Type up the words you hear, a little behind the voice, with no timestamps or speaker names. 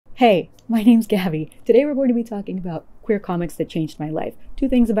Hey, my name's Gabby. Today we're going to be talking about queer comics that changed my life. Two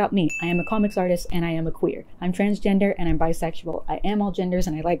things about me. I am a comics artist and I am a queer. I'm transgender and I'm bisexual. I am all genders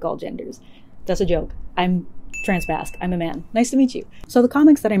and I like all genders. That's a joke. I'm transbased. I'm a man. Nice to meet you. So the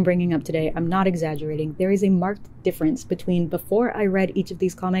comics that I'm bringing up today, I'm not exaggerating. There is a marked difference between before I read each of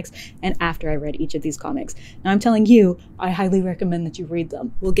these comics and after I read each of these comics. Now I'm telling you, I highly recommend that you read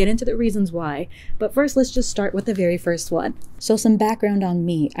them. We'll get into the reasons why, but first let's just start with the very first one. So some background on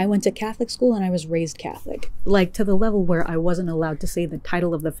me. I went to Catholic school and I was raised Catholic. Like to the level where I wasn't allowed to say the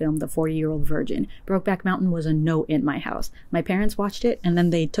title of the film, The 40-Year-Old Virgin. Brokeback Mountain was a no in my house. My parents watched it and then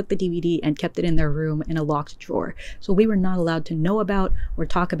they took the DVD and kept it in their room in a locked drawer. So we were not allowed to know about or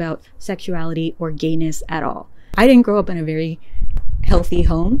talk about sexuality or gayness at all. I didn't grow up in a very healthy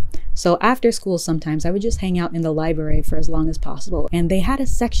home, so after school sometimes I would just hang out in the library for as long as possible, and they had a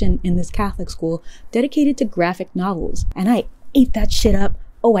section in this Catholic school dedicated to graphic novels, and I ate that shit up.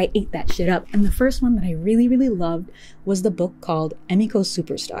 Oh, I ate that shit up. And the first one that I really loved was the book called Emiko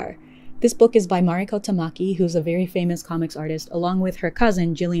Superstar. This book is by Mariko Tamaki, who's a very famous comics artist, along with her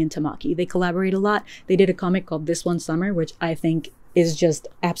cousin Jillian Tamaki. They collaborate a lot. They did a comic called This One Summer, which I think is just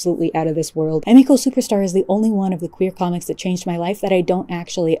absolutely out of this world. Emiko Superstar is the only one of the queer comics that changed my life that I don't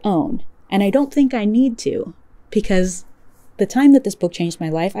actually own. And I don't think I need to, because the time that this book changed my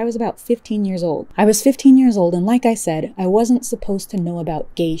life, I was about 15 years old. I was 15 years old, and like I said, I wasn't supposed to know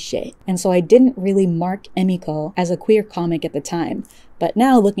about gay shit. And so I didn't really mark Emiko as a queer comic at the time. But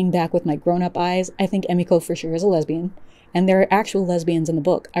now, looking back with my grown-up eyes, I think Emiko for sure is a lesbian. And there are actual lesbians in the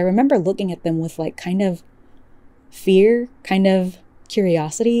book. I remember looking at them with like kind of fear, kind of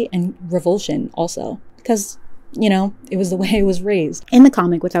curiosity, and revulsion also. Because, you know, it was the way I was raised. In the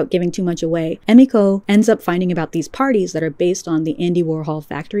comic, without giving too much away, Emiko ends up finding about these parties that are based on the Andy Warhol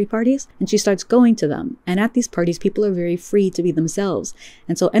factory parties, and she starts going to them. And at these parties, people are very free to be themselves.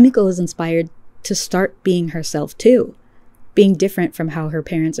 And so Emiko is inspired to start being herself too, being different from how her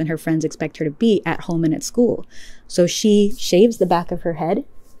parents and her friends expect her to be at home and at school. So she shaves the back of her head,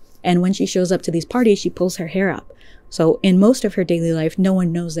 and when she shows up to these parties, she pulls her hair up. So in most of her daily life, no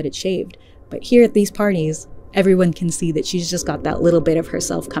one knows that it's shaved. But here at these parties, everyone can see that she's just got that little bit of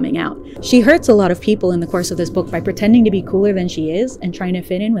herself coming out. She hurts a lot of people in the course of this book by pretending to be cooler than she is and trying to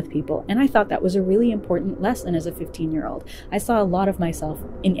fit in with people. And I thought that was a really important lesson as a 15-year-old. I saw a lot of myself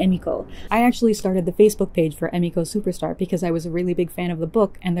in Emiko. I actually started the Facebook page for Emiko Superstar because I was a really big fan of the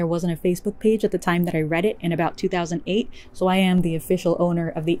book, and there wasn't a Facebook page at the time that I read it in about 2008. So I am the official owner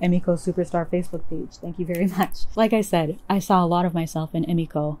of the Emiko Superstar Facebook page. Thank you very much. Like I said, I saw a lot of myself in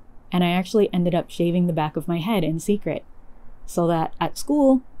Emiko. And I actually ended up shaving the back of my head in secret, so that at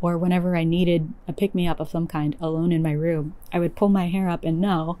school or whenever I needed a pick-me-up of some kind alone in my room, I would pull my hair up and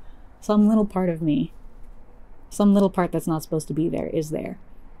know some little part of me, some little part that's not supposed to be there, is there.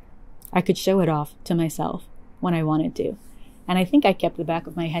 I could show it off to myself when I wanted to. And I think I kept the back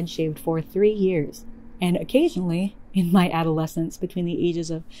of my head shaved for 3 years. And occasionally, in my adolescence, between the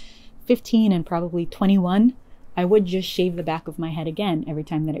ages of 15 and probably 21, I would just shave the back of my head again every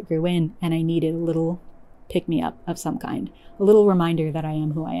time that it grew in, and I needed a little pick-me-up of some kind, a little reminder that I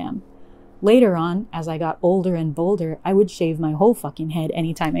am who I am. Later on, as I got older and bolder, I would shave my whole fucking head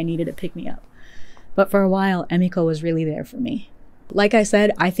anytime I needed a pick-me-up. But for a while, Emiko was really there for me. Like I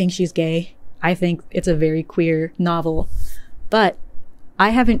said, I think she's gay. I think it's a very queer novel. But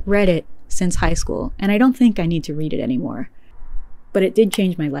I haven't read it since high school, and I don't think I need to read it anymore. But it did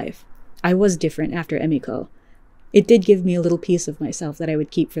change my life. I was different after Emiko. It did give me a little piece of myself that I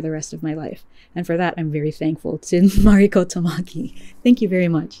would keep for the rest of my life. And for that, I'm very thankful to Mariko Tamaki. Thank you very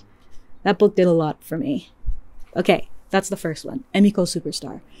much. That book did a lot for me. Okay, that's the first one, Emiko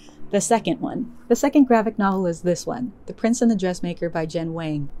Superstar. The second one. The second graphic novel is this one, The Prince and the Dressmaker by Jen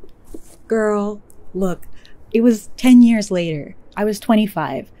Wang. Girl, look, it was 10 years later. I was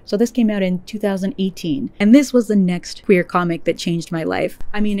 25, so this came out in 2018, and this was the next queer comic that changed my life.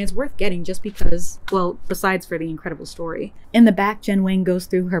 I mean, it's worth getting just because, well, besides for the incredible story. In the back, Jen Wang goes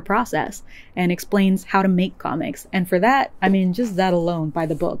through her process and explains how to make comics, and for that, I mean, just that alone, buy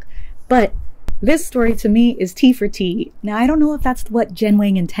the book. But this story to me is T for T. Now, I don't know if that's what Jen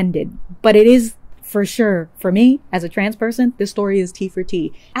Wang intended, but it is for sure. For me, as a trans person, this story is T for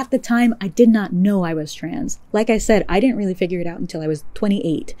T. At the time, I did not know I was trans. Like I said, I didn't really figure it out until I was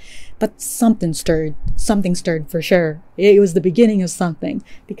 28. But something stirred. Something stirred for sure. It was the beginning of something.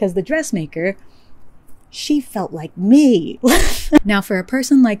 Because the dressmaker, she felt like me. Now, for a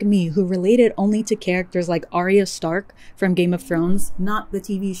person like me who related only to characters like Arya Stark from Game of Thrones, not the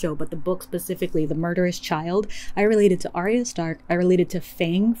TV show, but the book specifically, The Murderous Child, I related to Arya Stark, I related to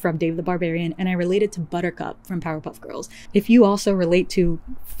Fang from Dave the Barbarian, and I related to Buttercup from Powerpuff Girls. If you also relate to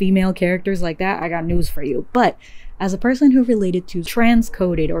female characters like that, I got news for you. But as a person who related to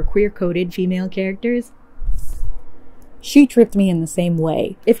trans-coded or queer-coded female characters, she tripped me in the same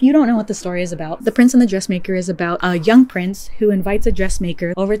way. If you don't know what the story is about, The Prince and the Dressmaker is about a young prince who invites a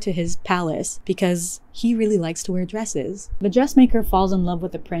dressmaker over to his palace because he really likes to wear dresses. The dressmaker falls in love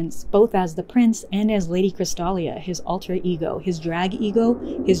with the prince, both as the prince and as Lady Crystalia, his alter ego, his drag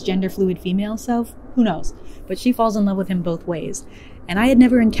ego, his gender fluid female self, who knows? But she falls in love with him both ways. And I had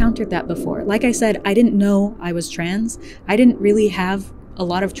never encountered that before. Like I said, I didn't know I was trans. I didn't really have a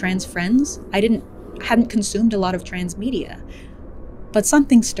lot of trans friends. I hadn't consumed a lot of trans media. But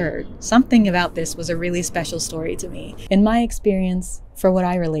something stirred. Something about this was a really special story to me. In my experience, for what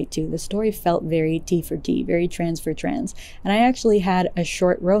I relate to, the story felt very T for T, very trans for trans. And I actually had a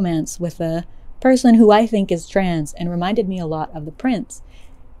short romance with a person who I think is trans and reminded me a lot of the prince.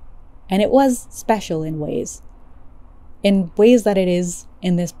 And it was special in ways that it is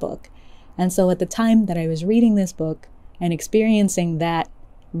in this book. And so at the time that I was reading this book and experiencing that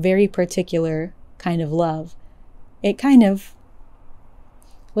very particular kind of love, it kind of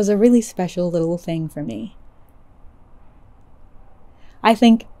was a really special little thing for me. I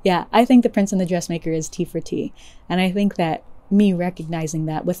think The Prince and the Dressmaker is T for T. And I think that me recognizing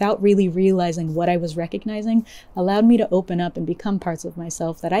that without really realizing what I was recognizing allowed me to open up and become parts of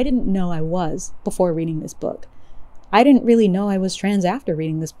myself that I didn't know I was before reading this book. I didn't really know I was trans after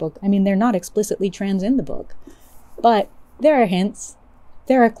reading this book. I mean, they're not explicitly trans in the book, but there are hints.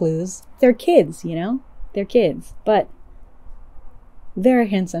 There are clues. They're kids, you know? They're kids. But there are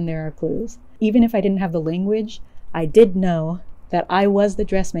hints and there are clues. Even if I didn't have the language, I did know that I was the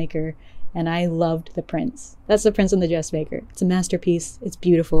dressmaker and I loved the prince. That's The Prince and the Dressmaker. It's a masterpiece. It's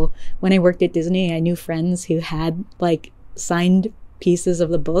beautiful. When I worked at Disney, I knew friends who had like signed pieces of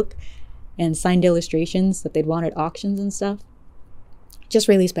the book and signed illustrations that they'd want at auctions and stuff. Just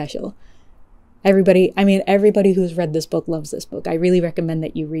really special. Everybody who's read this book loves this book. I really recommend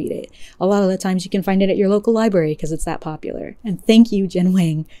that you read it. A lot of the times you can find it at your local library because it's that popular. And thank you, Jen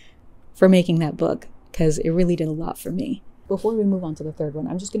Wang, for making that book because it really did a lot for me. Before we move on to the third one,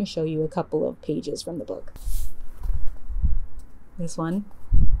 I'm just going to show you a couple of pages from the book. This one,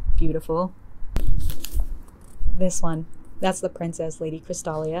 beautiful. This one, that's the princess, Lady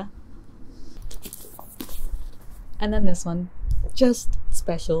Crystalia. And then this one, just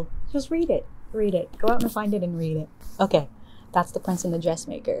special. Just read it. Read it. Go out and find it and read it. Okay, that's The Prince and the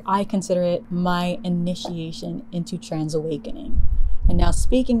Dressmaker. I consider it my initiation into trans awakening. And now,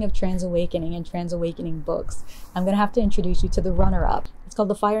 speaking of trans awakening and trans awakening books, I'm going to have to introduce you to the runner-up. It's called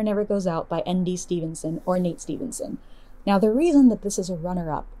The Fire Never Goes Out by N.D. Stevenson or Nate Stevenson. Now, the reason that this is a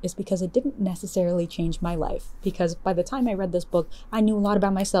runner-up is because it didn't necessarily change my life. Because by the time I read this book, I knew a lot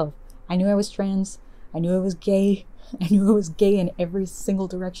about myself. I knew I was trans. I knew I was gay. I knew I was gay in every single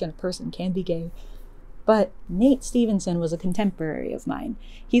direction a person can be gay. But Nate Stevenson was a contemporary of mine.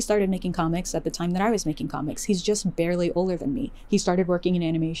 He started making comics at the time that I was making comics. He's just barely older than me. He started working in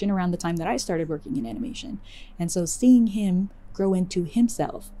animation around the time that I started working in animation. And so seeing him grow into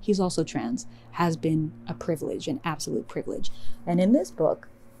himself, he's also trans, has been a privilege, an absolute privilege. And in this book,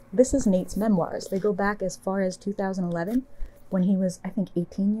 this is Nate's memoirs. They go back as far as 2011 when he was, I think,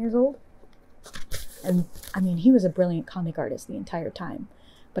 18 years old. And I mean, he was a brilliant comic artist the entire time.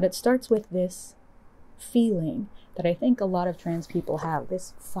 But it starts with this feeling that I think a lot of trans people have,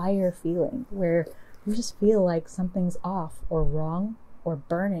 this fire feeling where you just feel like something's off or wrong or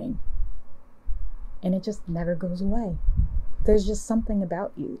burning. And it just never goes away. There's just something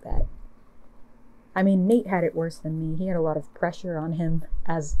about you that, I mean, Nate had it worse than me. He had a lot of pressure on him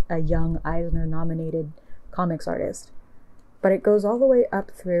as a young Eisner-nominated comics artist. But it goes all the way up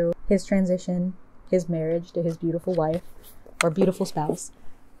through his transition, his marriage to his beautiful wife, or beautiful spouse,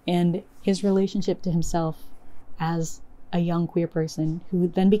 and his relationship to himself as a young queer person who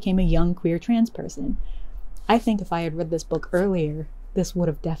then became a young queer trans person. I think if I had read this book earlier, this would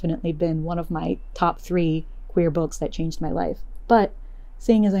have definitely been one of my top 3 queer books that changed my life. But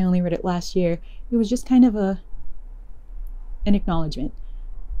seeing as I only read it last year, it was just kind of an acknowledgement.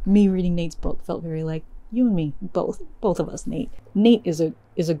 Me reading Nate's book felt very like, you and me, both of us, Nate. Nate is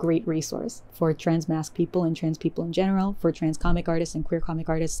a great resource for trans masc people and trans people in general, for trans comic artists and queer comic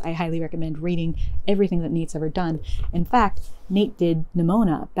artists. I highly recommend reading everything that Nate's ever done. In fact, Nate did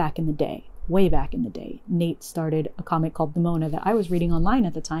Nimona back in the day. way back in the day. Nate started a comic called Nimona that I was reading online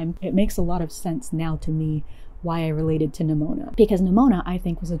at the time. It makes a lot of sense now to me why I related to Nimona. Because Nimona, I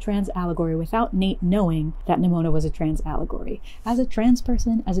think, was a trans allegory without Nate knowing that Nimona was a trans allegory. As a trans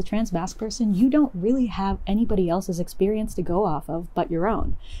person, as a trans masc person, you don't really have anybody else's experience to go off of but your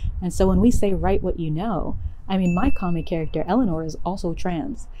own. And so when we say write what you know, I mean, my comic character, Eleanor, is also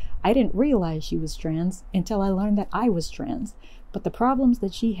trans. I didn't realize she was trans until I learned that I was trans. But the problems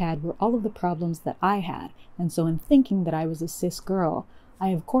that she had were all of the problems that I had. And so in thinking that I was a cis girl, I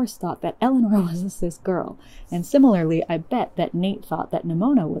of course thought that Eleanor was a cis girl. And similarly, I bet that Nate thought that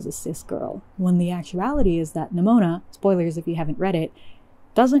Nimona was a cis girl. When the actuality is that Nimona, spoilers if you haven't read it,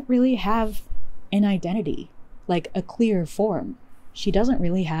 doesn't really have an identity, like a clear form. She doesn't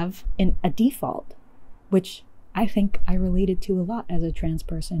really have a default, which I think I related to a lot as a trans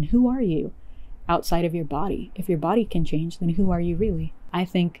person. Who are you outside of your body? If your body can change, then who are you really? I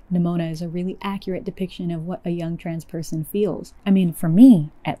think Nimona is a really accurate depiction of what a young trans person feels. I mean, for me,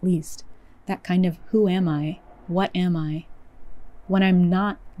 at least, that kind of who am I? What am I? When I'm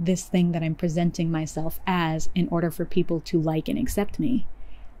not this thing that I'm presenting myself as in order for people to like and accept me.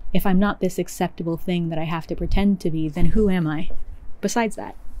 If I'm not this acceptable thing that I have to pretend to be, then who am I? Besides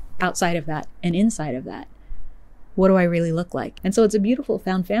that, outside of that, and inside of that. What do I really look like? And so it's a beautiful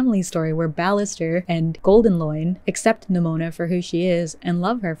found family story where Ballister and Goldenloin accept Nimona for who she is and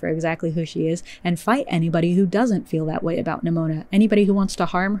love her for exactly who she is and fight anybody who doesn't feel that way about Nimona. Anybody who wants to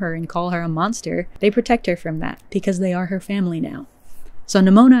harm her and call her a monster, they protect her from that because they are her family now. So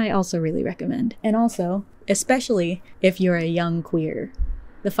Nimona I also really recommend. And also, especially if you're a young queer.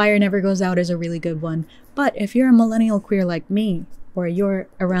 The Fire Never Goes Out is a really good one. But if you're a millennial queer like me, or you're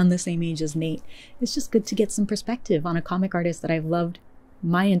around the same age as Nate, it's just good to get some perspective on a comic artist that I've loved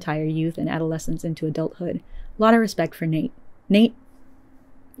my entire youth and adolescence into adulthood. A lot of respect for Nate. Nate,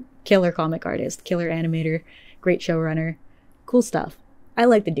 killer comic artist, killer animator, great showrunner, cool stuff. I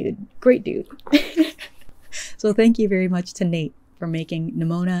like the dude. Great dude. So thank you very much to Nate for making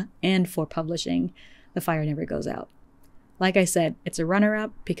Nimona and for publishing The Fire Never Goes Out. Like I said, it's a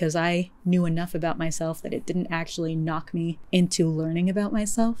runner-up because I knew enough about myself that it didn't actually knock me into learning about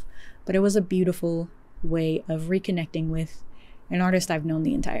myself, but it was a beautiful way of reconnecting with an artist I've known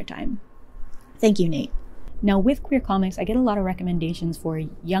the entire time. Thank you, Nate. Now, with queer comics, I get a lot of recommendations for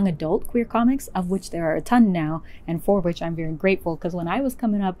young adult queer comics, of which there are a ton now, and for which I'm very grateful, because when I was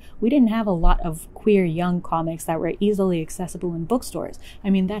coming up, we didn't have a lot of queer young comics that were easily accessible in bookstores. I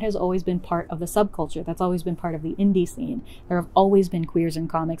mean, that has always been part of the subculture. That's always been part of the indie scene. There have always been queers in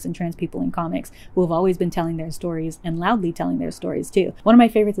comics and trans people in comics who have always been telling their stories, and loudly telling their stories too. One of my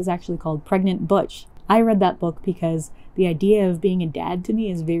favorites is actually called Pregnant Butch. I read that book because the idea of being a dad to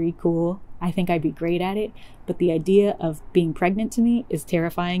me is very cool. I think I'd be great at it, but the idea of being pregnant to me is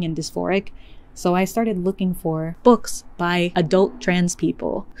terrifying and dysphoric. So I started looking for books by adult trans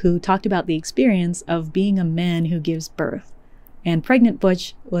people who talked about the experience of being a man who gives birth. And Pregnant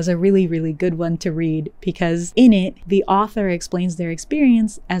Butch was a really, really good one to read because in it, the author explains their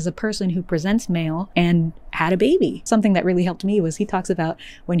experience as a person who presents male and had a baby. Something that really helped me was he talks about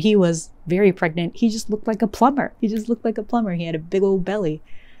when he was very pregnant, he just looked like a plumber. He just looked like a plumber. He had a big old belly.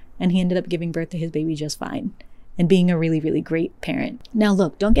 And he ended up giving birth to his baby just fine and being a really, really great parent. Now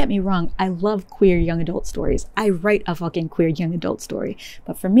look, don't get me wrong. I love queer young adult stories. I write a fucking queer young adult story.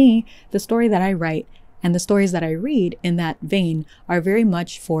 But for me, the story that I write and the stories that I read in that vein are very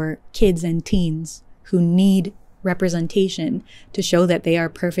much for kids and teens who need representation to show that they are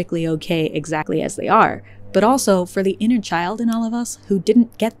perfectly okay exactly as they are. But also for the inner child in all of us who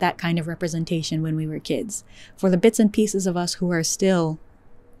didn't get that kind of representation when we were kids. For the bits and pieces of us who are still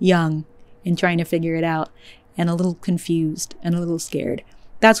young and trying to figure it out and a little confused and a little scared.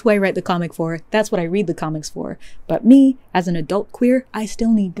 That's who I write the comic for. That's what I read the comics for. But me, as an adult queer, I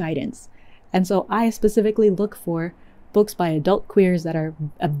still need guidance. And so I specifically look for books by adult queers that are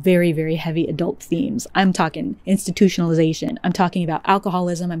a very, very heavy adult themes. I'm talking institutionalization. I'm talking about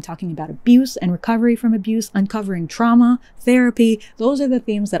alcoholism. I'm talking about abuse and recovery from abuse, uncovering trauma, therapy. Those are the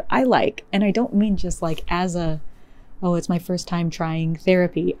themes that I like. And I don't mean just like as a oh, it's my first time trying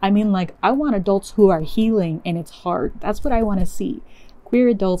therapy. I mean, like, I want adults who are healing and it's hard. That's what I want to see. Queer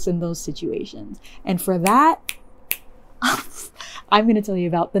adults in those situations. And for that, I'm going to tell you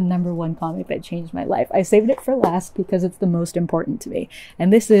about the #1 comic that changed my life. I saved it for last because it's the most important to me.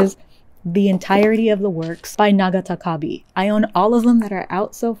 And this is the entirety of the works by Nagata Kabi. I own all of them that are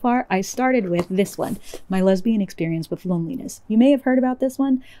out so far. I started with this one, My Lesbian Experience with Loneliness. You may have heard about this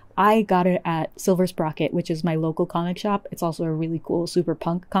one. I got it at Silver Sprocket, which is my local comic shop. It's also a really cool super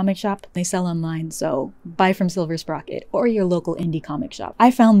punk comic shop. They sell online, so buy from Silver Sprocket or your local indie comic shop.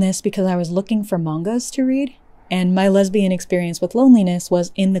 I found this because I was looking for mangas to read, and My Lesbian Experience with Loneliness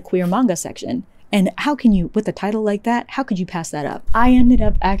was in the queer manga section. And how can you, with a title like that, how could you pass that up? I ended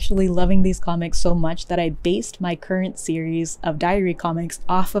up actually loving these comics so much that I based my current series of diary comics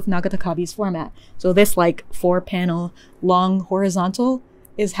off of Nagata Kabi's format. So this like 4-panel long horizontal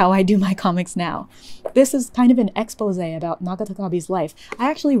is how I do my comics now. This is kind of an expose about Nagata Kabi's life.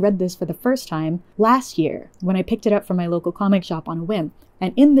 I actually read this for the first time last year when I picked it up from my local comic shop on a whim.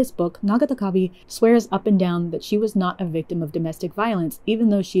 And in this book, Nagata Kabi swears up and down that she was not a victim of domestic violence, even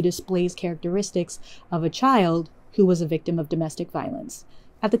though she displays characteristics of a child who was a victim of domestic violence.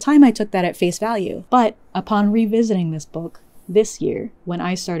 At the time, I took that at face value. But upon revisiting this book this year, when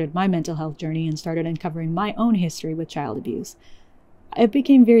I started my mental health journey and started uncovering my own history with child abuse, it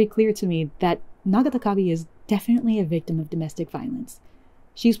became very clear to me that Nagata Kabi is definitely a victim of domestic violence.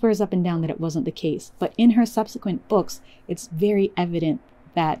 She swears up and down that it wasn't the case, but in her subsequent books, it's very evident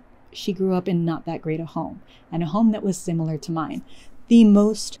that she grew up in not that great a home, and a home that was similar to mine. The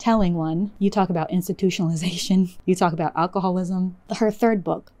most telling one, you talk about institutionalization, you talk about alcoholism. Her third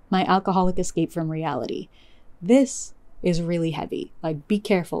book, My Alcoholic Escape from Reality. This is really heavy. Like, be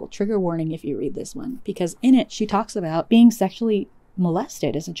careful, trigger warning if you read this one, because in it, she talks about being sexually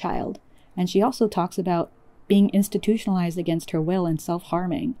molested as a child, and she also talks about being institutionalized against her will and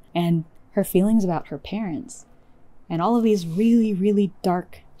self-harming, and her feelings about her parents. And all of these really, really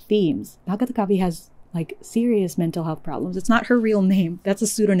dark themes. Nagata Kabi has like serious mental health problems. It's not her real name. That's a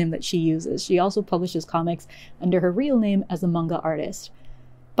pseudonym that she uses. She also publishes comics under her real name as a manga artist.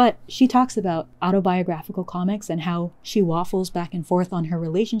 But she talks about autobiographical comics and how she waffles back and forth on her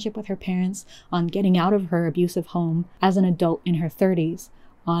relationship with her parents, on getting out of her abusive home as an adult in her 30s,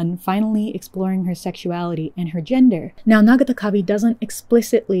 on finally exploring her sexuality and her gender. Now, Nagata Kabi doesn't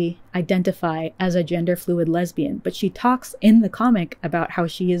explicitly identify as a gender fluid lesbian, but she talks in the comic about how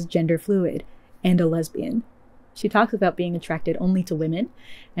she is gender fluid and a lesbian. She talks about being attracted only to women,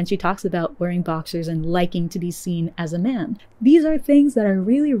 and she talks about wearing boxers and liking to be seen as a man. These are things that are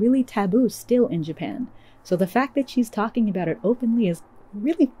really, really taboo still in Japan. So the fact that she's talking about it openly is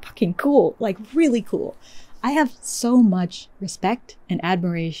really fucking cool, like really cool. I have so much respect and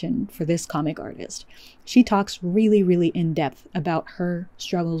admiration for this comic artist. She talks really, really in depth about her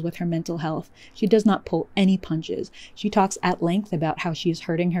struggles with her mental health. She does not pull any punches. She talks at length about how she's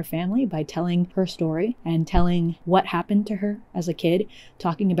hurting her family by telling her story and telling what happened to her as a kid,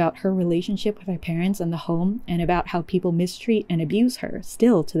 talking about her relationship with her parents and the home, and about how people mistreat and abuse her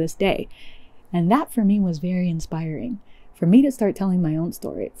still to this day. And that for me was very inspiring. For me to start telling my own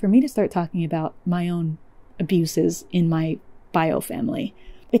story, for me to start talking about my own abuses in my bio family.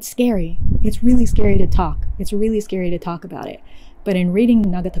 It's scary. It's really scary to talk. It's really scary to talk about it. But in reading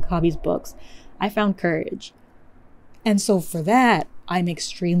Nagata Kabi's books, I found courage. And so for that, I'm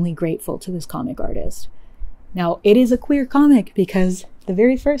extremely grateful to this comic artist. Now, it is a queer comic because the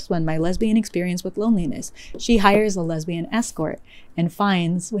very first one, My Lesbian Experience with Loneliness, she hires a lesbian escort and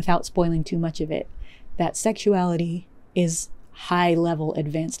finds, without spoiling too much of it, that sexuality is high-level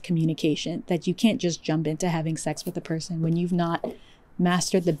advanced communication, that you can't just jump into having sex with a person when you've not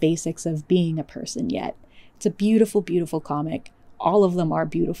mastered the basics of being a person yet. It's a beautiful, beautiful comic. All of them are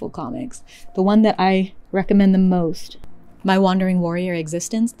beautiful comics. The one that I recommend the most, My Wandering Warrior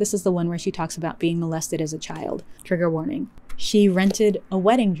Existence, this is the one where she talks about being molested as a child. Trigger warning. She rented a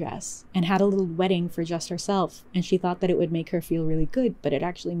wedding dress and had a little wedding for just herself, and she thought that it would make her feel really good, but it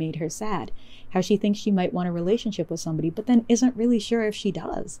actually made her sad. How she thinks she might want a relationship with somebody, but then isn't really sure if she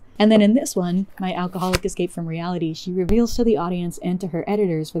does. And then in this one, My Alcoholic Escape from Reality, she reveals to the audience and to her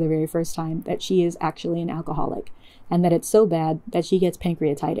editors for the very first time that she is actually an alcoholic, and that it's so bad that she gets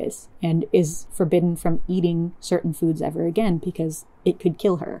pancreatitis and is forbidden from eating certain foods ever again because it could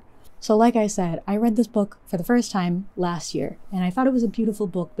kill her. So like I said, I read this book for the first time last year, and I thought it was a beautiful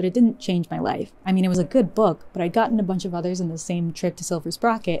book, but it didn't change my life. I mean, it was a good book, but I'd gotten a bunch of others in the same trip to Silver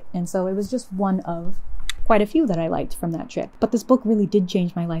Sprocket, and so it was just one of quite a few that I liked from that trip. But this book really did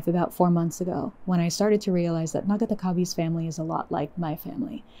change my life about 4 months ago, when I started to realize that Nagata Kabi's family is a lot like my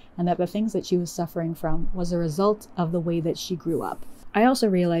family, and that the things that she was suffering from was a result of the way that she grew up. I also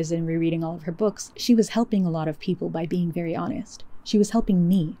realized in rereading all of her books, she was helping a lot of people by being very honest. She was helping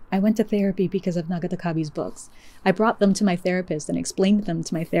me. I went to therapy because of Nagata Kabi's books. I brought them to my therapist and explained them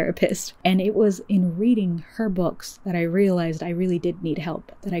to my therapist. And it was in reading her books that I realized I really did need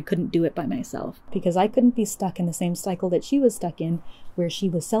help, that I couldn't do it by myself. Because I couldn't be stuck in the same cycle that she was stuck in, where she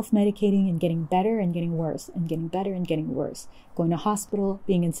was self-medicating and getting better and getting worse, and getting better and getting worse. Going to hospital,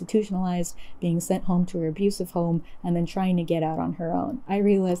 being institutionalized, being sent home to her abusive home, and then trying to get out on her own. I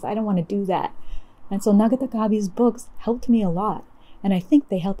realized I don't want to do that. And so Nagata Kabi's books helped me a lot. And I think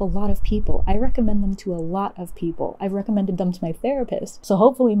they help a lot of people. I recommend them to a lot of people. I've recommended them to my therapist. So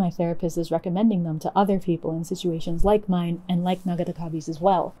hopefully my therapist is recommending them to other people in situations like mine and like Nagata Kabi's as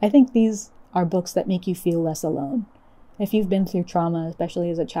well. I think these are books that make you feel less alone. If you've been through trauma,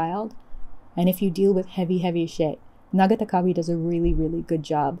 especially as a child, and if you deal with heavy, heavy shit, Nagata Kabi does a really, really good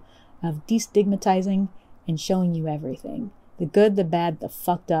job of destigmatizing and showing you everything. The good, the bad, the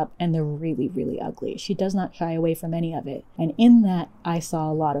fucked up, and the really, really ugly. She does not shy away from any of it. And in that, I saw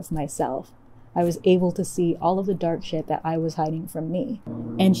a lot of myself. I was able to see all of the dark shit that I was hiding from me.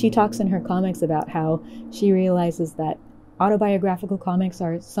 And she talks in her comics about how she realizes that autobiographical comics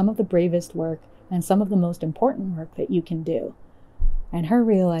are some of the bravest work and some of the most important work that you can do. And her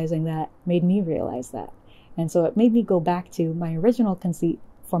realizing that made me realize that. And so it made me go back to my original conceit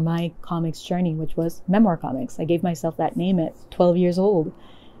for my comics journey, which was Memoircomics. I gave myself that name at 12 years old.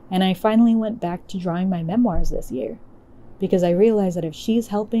 And I finally went back to drawing my memoirs this year. Because I realized that if she's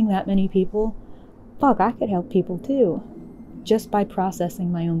helping that many people, fuck, I could help people too. Just by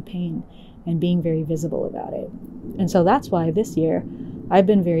processing my own pain and being very visible about it. And so that's why this year, I've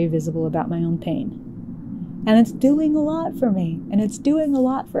been very visible about my own pain. And it's doing a lot for me. And it's doing a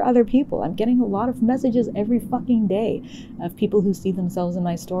lot for other people. I'm getting a lot of messages every fucking day of people who see themselves in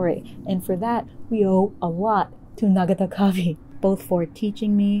my story. And for that, we owe a lot to Nagata Kabi. Both for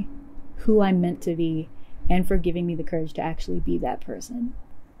teaching me who I'm meant to be and for giving me the courage to actually be that person.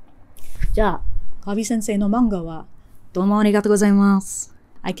 じゃあ、Kabi sensei no manga wa domo arigatou gozaimasu.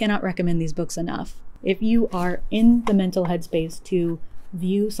 I cannot recommend these books enough. If you are in the mental headspace to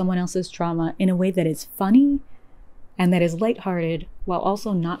view someone else's trauma in a way that is funny and that is lighthearted while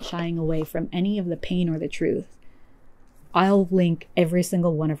also not shying away from any of the pain or the truth, I'll link every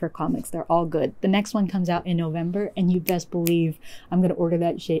single one of her comics. They're all good. The next one comes out in November, and you best believe I'm going to order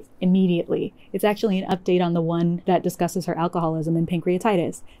that shit immediately. It's actually an update on the one that discusses her alcoholism and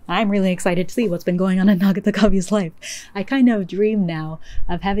pancreatitis. I'm really excited to see what's been going on in Nagata Kabi's life. I kind of dream now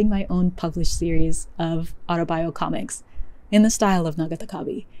of having my own published series of autobio comics in the style of Nagata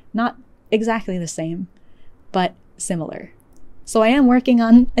Kabi. Not exactly the same, but similar. So I am working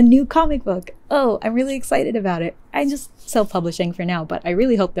on a new comic book. Oh, I'm really excited about it. I'm just self-publishing for now, but I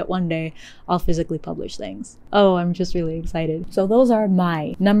really hope that one day I'll physically publish things. Oh, I'm just really excited. So those are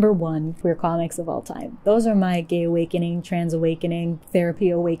my #1 queer comics of all time. Those are my gay awakening, trans awakening, therapy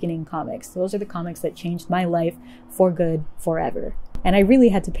awakening comics. Those are the comics that changed my life for good, forever. And I really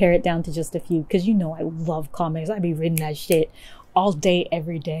had to pare it down to just a few, because you know I love comics. I'd be reading that shit all day,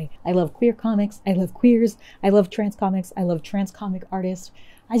 every day. I love queer comics. I love queers. I love trans comics. I love trans comic artists.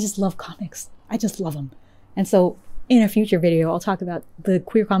 I just love comics. I just love them. And so in a future video, I'll talk about the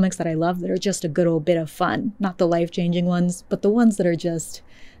queer comics that I love that are just a good old bit of fun. Not the life-changing ones, but the ones that are just,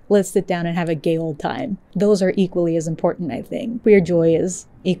 let's sit down and have a gay old time. Those are equally as important, I think. Queer joy is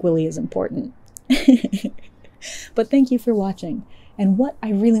equally as important. But thank you for watching. And what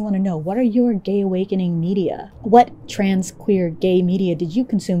I really want to know, what are your gay awakening media? What trans, queer, gay media did you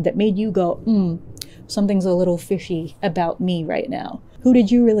consume that made you go, something's a little fishy about me right now? Who did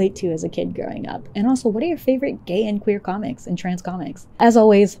you relate to as a kid growing up? And also, what are your favorite gay and queer comics and trans comics? As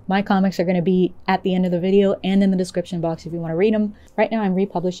always, my comics are going to be at the end of the video and in the description box if you want to read them. Right now, I'm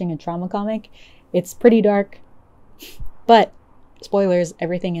republishing a trauma comic. It's pretty dark, but spoilers,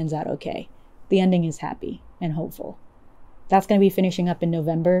 everything ends out okay. The ending is happy and hopeful. That's going to be finishing up in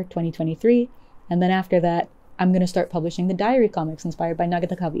November 2023. And then after that, I'm going to start publishing the diary comics inspired by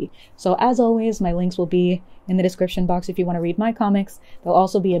Nagata Kabi. So as always, my links will be in the description box if you want to read my comics. There'll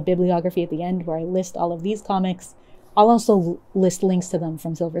also be a bibliography at the end where I list all of these comics. I'll also list links to them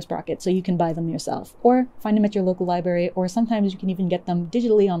from Silver Sprocket so you can buy them yourself or find them at your local library, or sometimes you can even get them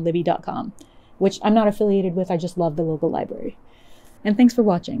digitally on Libby.com, which I'm not affiliated with. I just love the local library. And thanks for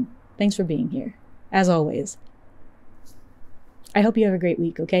watching. Thanks for being here. As always, I hope you have a great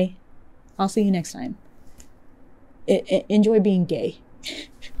week, okay? I'll see you next time. Enjoy being gay.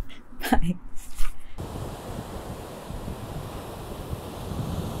 Bye.